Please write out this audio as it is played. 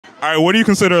All right, what do you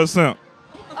consider a simp?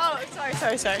 Oh,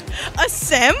 sorry. A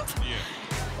simp?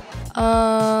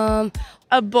 Yeah.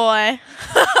 A boy.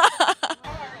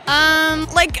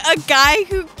 Like a guy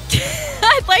who,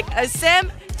 like a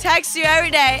simp texts you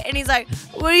every day and he's like,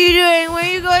 what are you doing? Where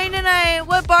are you going tonight?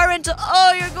 What bar rental?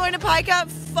 Oh, you're going to Pie-Cap?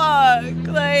 Fuck.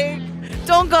 Like,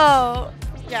 don't go.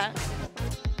 Yeah.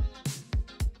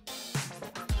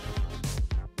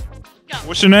 Go.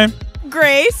 What's your name?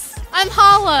 Grace. I'm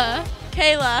Hala.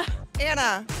 Kayla.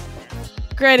 Anna.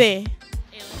 Gritty.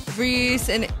 Reese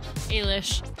and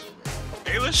Ailish.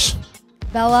 Ailish?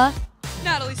 Bella.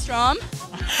 Natalie Strom.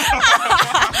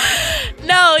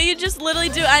 No, you just literally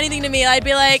do anything to me. I'd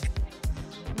be like,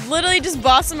 literally just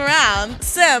boss him around.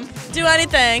 Simp, do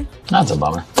anything. That's a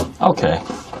bummer. Okay.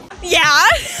 Yeah,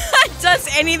 does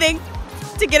anything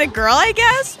to get a girl, I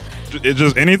guess. It's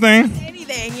just anything?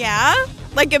 Anything, yeah.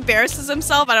 Like embarrasses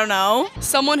himself, I don't know.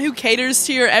 Someone who caters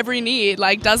to your every need,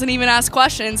 like doesn't even ask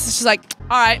questions. It's just like,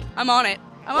 all right, I'm on it.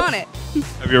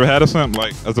 Have you ever had a simp,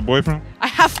 like, as a boyfriend? I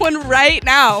have one right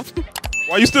now.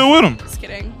 Why you still with him? Just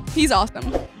kidding. He's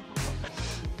awesome.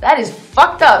 That is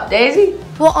fucked up, Daisy.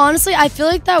 Well, honestly, I feel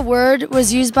like that word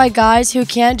was used by guys who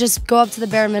can't just go up to the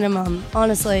bare minimum,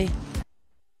 honestly.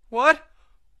 What?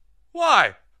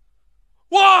 Why?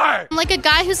 Why? Like a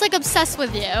guy who's like obsessed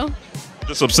with you.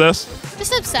 Just obsessed?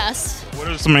 Just obsessed. What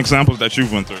are some examples that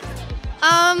you've went through?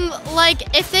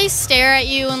 Like if they stare at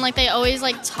you and like they always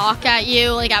like talk at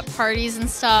you like at parties and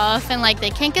stuff and like they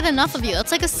can't get enough of you.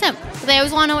 That's like a simp. They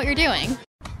always want to know what you're doing.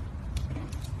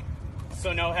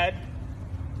 So no head?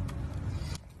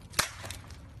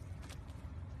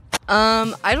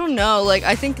 I don't know. Like,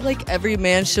 I think like every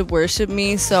man should worship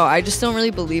me, so I just don't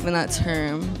really believe in that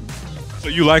term. So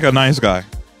you like a nice guy?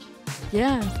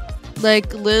 Yeah.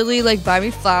 Like, literally, like, buy me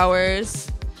flowers,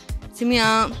 take me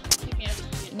out.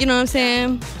 You know what I'm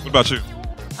saying? What about you?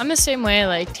 I'm the same way.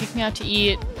 Like, take me out to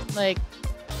eat. Like,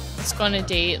 let's go on a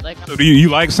date. Like. So do you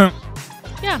like simp?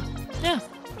 Yeah.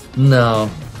 No,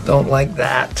 don't like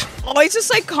that. Always just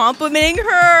like complimenting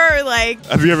her, like.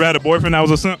 Have you ever had a boyfriend that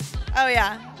was a simp? Oh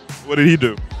yeah. What did he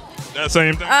do? That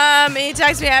same thing? He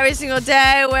texts me every single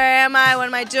day. Where am I? What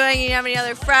am I doing? You have any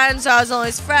other friends? So I was only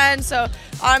his friend. So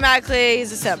automatically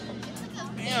he's a simp.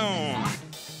 Damn.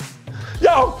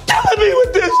 Yo, killing me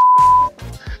with this.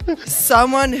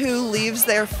 Someone who leaves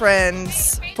their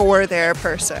friends for their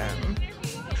person.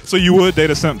 So you would date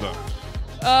a simp though?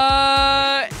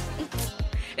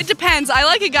 It depends. I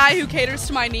like a guy who caters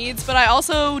to my needs, but I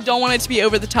also don't want it to be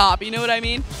over the top. You know what I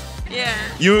mean? Yeah.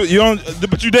 You don't,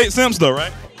 but you date simps though,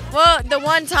 right? Well, the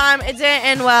one time it didn't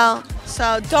end well,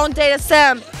 so don't date a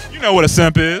simp. You know what a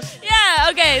simp is. Yeah,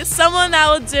 okay, someone that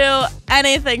will do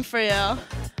anything for you.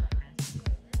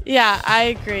 Yeah, I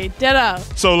agree. Ditto.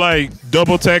 So like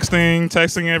double texting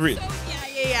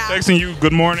Yeah. texting you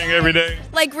good morning every day.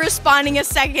 Like responding a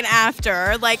second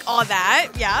after, like all that,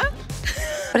 yeah.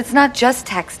 But it's not just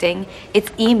texting, it's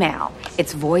email,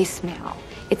 it's voicemail,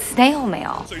 it's snail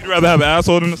mail. So you'd rather have an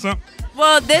asshole than a simp?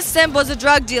 Well, this simp was a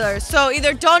drug dealer, so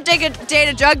either don't date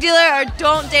a drug dealer or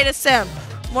don't date a simp.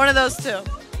 One of those two.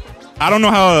 I don't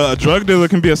know how a drug dealer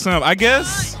can be a simp. I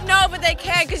guess. No, but they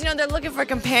can because, you know, they're looking for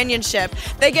companionship.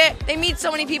 They meet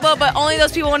so many people, but only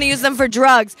those people want to use them for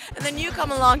drugs. And then you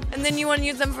come along, and then you want to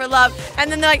use them for love.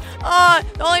 And then they're like, oh,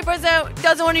 the only person that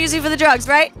doesn't want to use you for the drugs,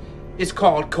 right? It's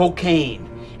called cocaine,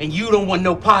 and you don't want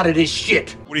no part of this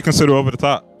shit. What do you consider over the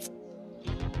top?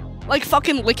 Like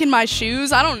fucking licking my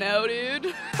shoes? I don't know,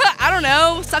 dude. I don't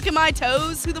know. Sucking my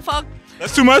toes? Who the fuck?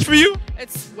 That's too much for you?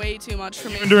 It's way too much for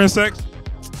me. Even during sex?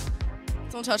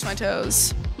 Don't touch my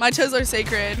toes. My toes are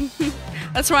sacred.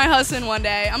 That's for my husband one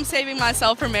day. I'm saving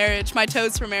myself for marriage. My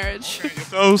toes for marriage. Your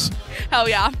toes? Hell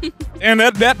yeah. And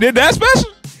that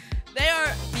special? They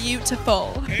are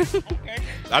beautiful. Okay.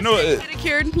 I know it.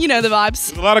 Pedicured, you know the vibes.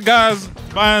 There's a lot of guys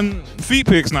buying feet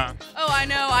pics now. Oh, I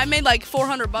know. I made like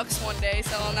 $400 one day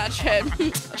selling that shit.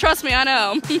 Trust me, I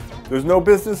know. There's no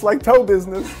business like toe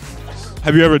business.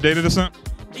 Have you ever dated a simp?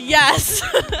 Yes.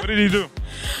 What did he do?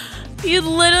 He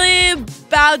literally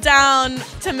bowed down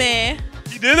to me.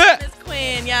 He did that? His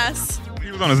queen, yes. He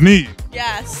was on his knees.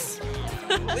 Yes.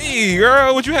 Hey,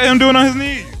 girl, what you had him doing on his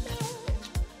knees?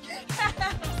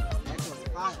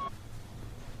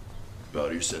 Bow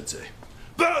to your sensei.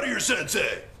 Bow to your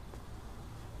sensei!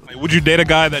 Like, would you date a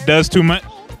guy that does too much?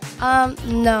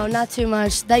 No, not too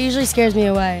much. That usually scares me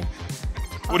away.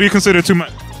 What do you consider too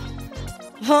much?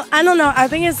 Well, I don't know. I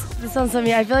think this sounds to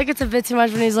me. I feel like it's a bit too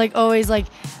much when he's like always like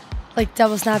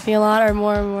double snapping a lot or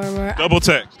more and more and more. Double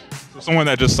text. So someone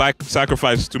that just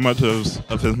sacrifices too much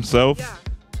of himself. Yeah.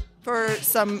 For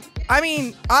some, I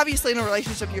mean, obviously in a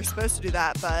relationship you're supposed to do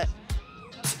that, but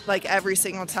like every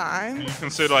single time. You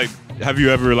consider like, have you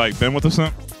ever like been with a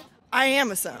simp? I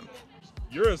am a simp.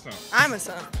 You're a simp. I'm a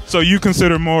simp. So you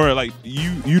consider more like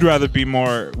you'd rather be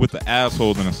more with the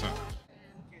asshole than a simp?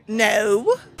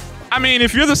 No. I mean,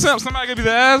 if you're the simp, somebody could be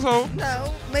the asshole.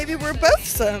 No, maybe we're both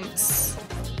simps.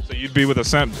 So you'd be with a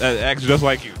simp that acts just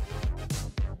like you.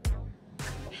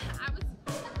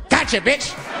 Gotcha,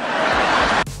 bitch.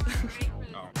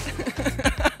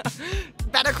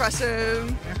 Better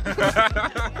question.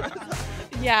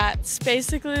 Yeah, it's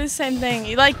basically the same thing.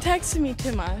 You like texting me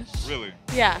too much. Really?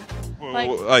 Yeah.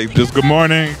 Well, like just good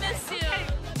morning.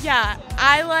 Yeah,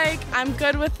 I'm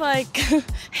good with like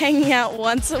hanging out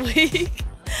once a week.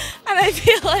 And I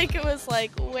feel like it was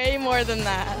like way more than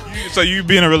that. So you'd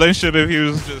be in a relationship if he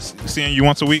was just seeing you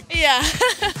once a week? Yeah.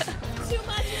 Too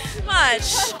much.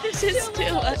 It's just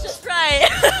too much. Just right.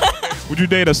 Would you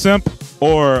date a simp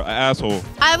or an asshole?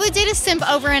 I would date a simp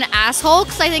over an asshole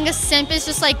because I think a simp is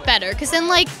just like better. Because then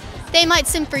like they might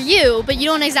simp for you, but you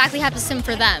don't exactly have to simp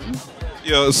for them.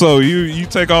 Yeah. So you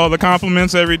take all the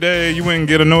compliments every day. You wouldn't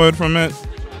get annoyed from it?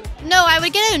 No, I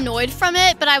would get annoyed from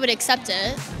it, but I would accept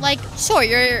it. Like, sure,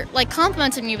 you're like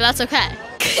complimenting me, but that's okay.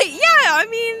 Yeah, I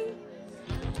mean,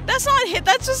 that's not hit.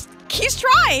 That's just he's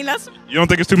trying. You don't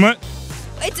think it's too much?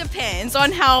 It depends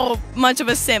on how much of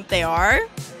a simp they are.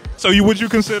 So would you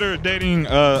consider dating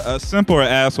a simp or an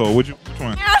asshole? Which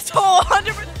one? Asshole,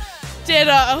 100%.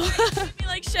 Ditto. Be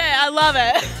like shit. I love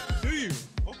it. Do you?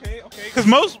 Okay. Because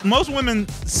most women,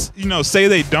 say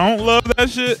they don't love that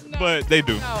shit, but they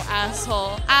do. No,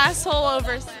 asshole. Asshole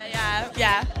over.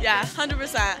 Yeah.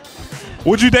 100%.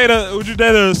 Would you date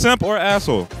a simp or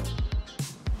asshole?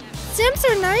 Simps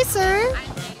are nicer.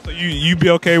 So you be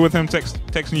okay with him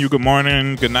texting you good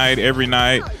morning, good night every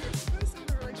night?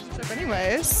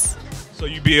 Anyways. So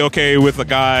you be okay with a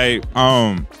guy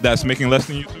that's making less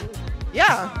than you too?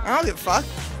 Yeah, I don't give a fuck.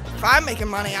 If I'm making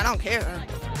money, I don't care.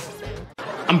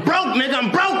 I'm broke, nigga.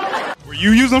 I'm broke. Were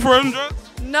you using for him drugs?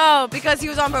 No, because he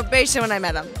was on probation when I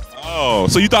met him. Oh,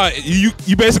 so you thought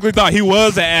you basically thought he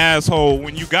was an asshole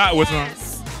when you got with him?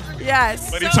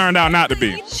 Yes. But he turned out not to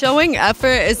be. Showing effort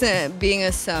isn't being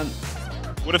a simp.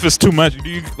 What if it's too much? Do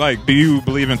you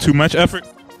believe in too much effort?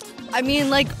 I mean,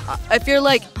 like, if you're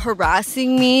like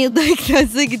harassing me, like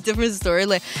that's like a different story.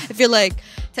 Like, if you're like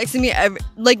texting me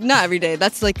not every day,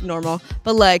 that's like normal,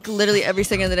 but like literally every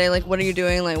second of the day, like, what are you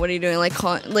doing? Like, what are you doing? Like,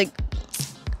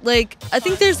 like I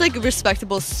think there's like a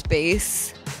respectable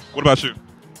space. What about you?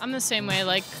 I'm the same way.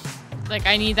 Like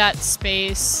I need that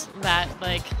space. That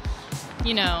like,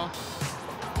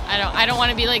 I don't want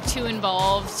to be like too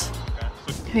involved.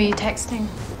 Who are you texting?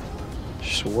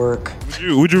 Just work.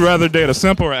 Would you rather date a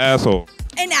simp or an asshole?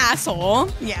 An asshole.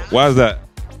 Yeah. Why is that?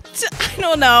 I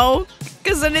don't know.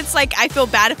 Because then it's like I feel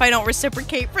bad if I don't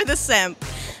reciprocate for the simp.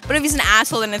 But if he's an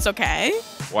asshole, then it's okay.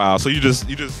 Wow. So you just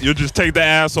take the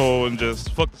asshole and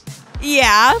just fuck.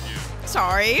 Yeah.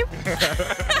 Sorry.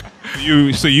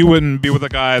 So you wouldn't be with a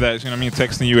guy that's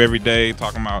texting you every day,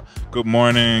 talking about good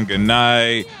morning, good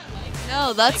night.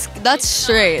 No, that's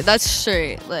straight. That's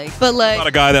straight. Like, but like not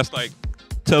a guy that's like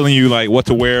telling you like what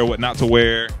to wear, what not to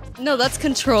wear. No, that's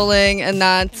controlling, and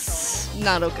that's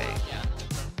not okay.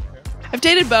 I've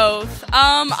dated both.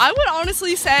 I would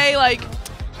honestly say like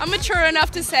I'm mature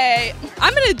enough to say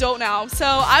I'm an adult now, so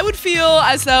I would feel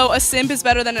as though a simp is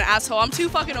better than an asshole. I'm too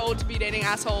fucking old to be dating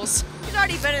assholes. He's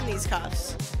already been in these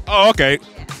cuffs. Oh, okay.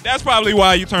 That's probably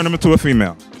why you turned him into a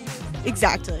female.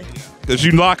 Exactly. Because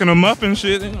you locking them up and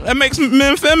shit. That makes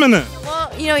men feminine. Well,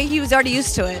 he was already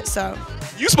used to it, so.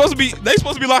 They supposed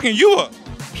to be locking you up.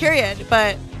 Period.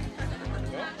 But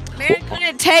man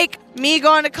couldn't take me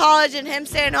going to college and him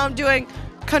staying home doing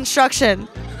construction.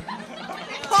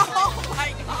 Oh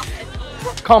my god.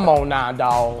 Come on now,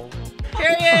 dog.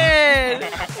 Period.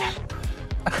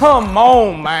 Come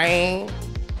on, man.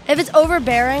 If it's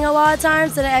overbearing a lot of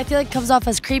times, then I feel like it comes off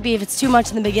as creepy if it's too much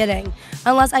in the beginning.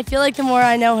 Unless I feel like the more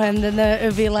I know him, then it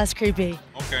would be less creepy.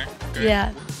 Okay.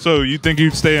 Yeah. So you think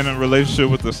you'd stay in a relationship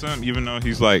with the simp even though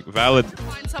he's like valid?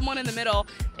 Find someone in the middle.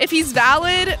 If he's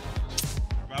validating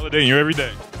you every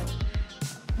day.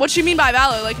 What you mean by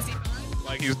valid? Like, is he?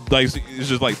 Like he's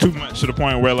just like too much to the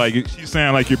point where like he's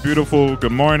saying like you're beautiful,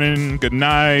 good morning, good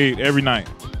night, every night.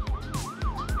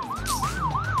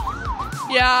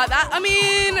 Yeah,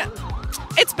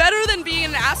 it's better than being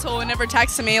an asshole and never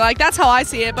texting me. Like, that's how I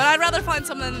see it, but I'd rather find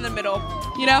someone in the middle,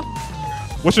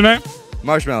 What's your name?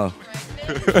 Marshmallow.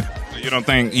 You don't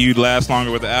think you'd last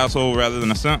longer with an asshole rather than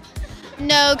a simp?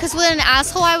 No, because with an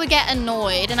asshole, I would get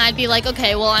annoyed, and I'd be like,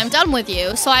 okay, well, I'm done with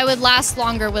you. So I would last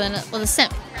longer with a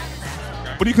simp.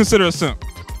 What do you consider a simp?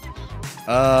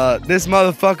 This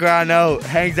motherfucker I know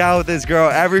hangs out with this girl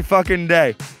every fucking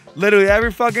day. Literally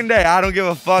every fucking day. I don't give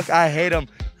a fuck. I hate him.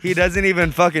 He doesn't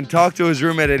even fucking talk to his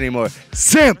roommate anymore.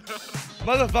 Simp!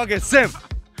 Motherfucking simp!